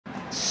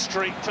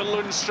Straight to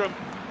Lundstrom.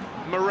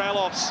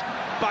 Morelos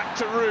back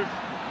to Roofe.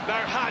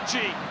 Now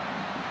Hagi.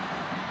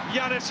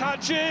 Ianis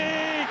Hagi!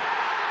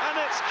 And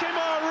it's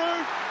Kemar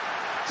Roofe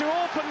to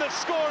open the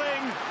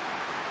scoring.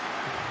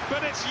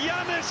 But it's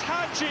Ianis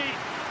Hagi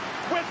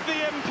with the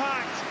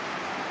impact.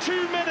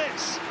 2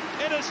 minutes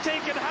it has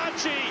taken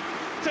Hagi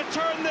to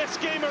turn this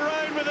game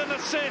around with an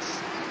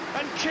assist.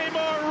 And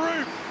Kemar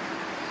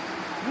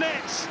Roofe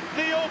nets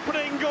the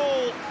opening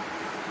goal.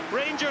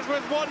 Rangers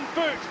with 1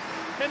 foot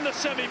in the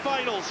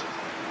semi-finals.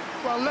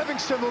 Well,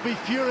 Livingston will be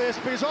furious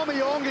because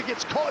Omiyonga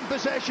gets caught in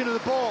possession of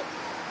the ball.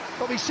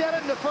 But we said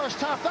it in the first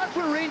half, that's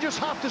when Rangers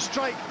have to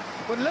strike.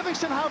 When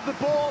Livingston have the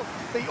ball,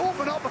 they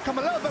open up, become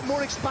a little bit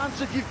more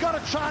expansive. You've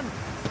got to try and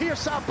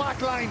pierce that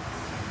back line.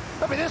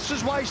 I mean, this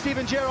is why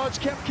Steven Gerrard's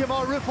kept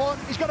Kemar Roofe on.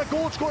 He's got a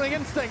goal-scoring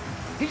instinct.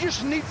 He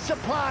just needs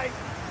supply.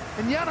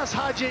 And Ianis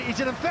Hagi, he's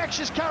an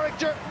infectious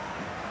character.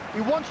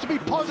 He wants to be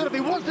positive,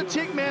 he wants to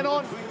take men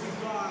on.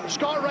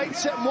 Scott Wright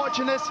sitting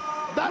watching this.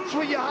 That's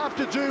what you have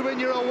to do when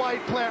you're a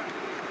wide player.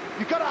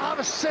 You've got to have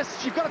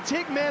assists, you've got to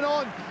take men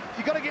on,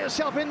 you've got to get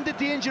yourself into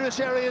dangerous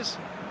areas.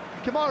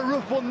 Kemar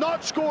Roofe will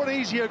not score an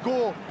easier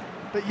goal,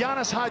 but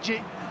Ianis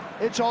Hagi,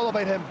 it's all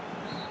about him.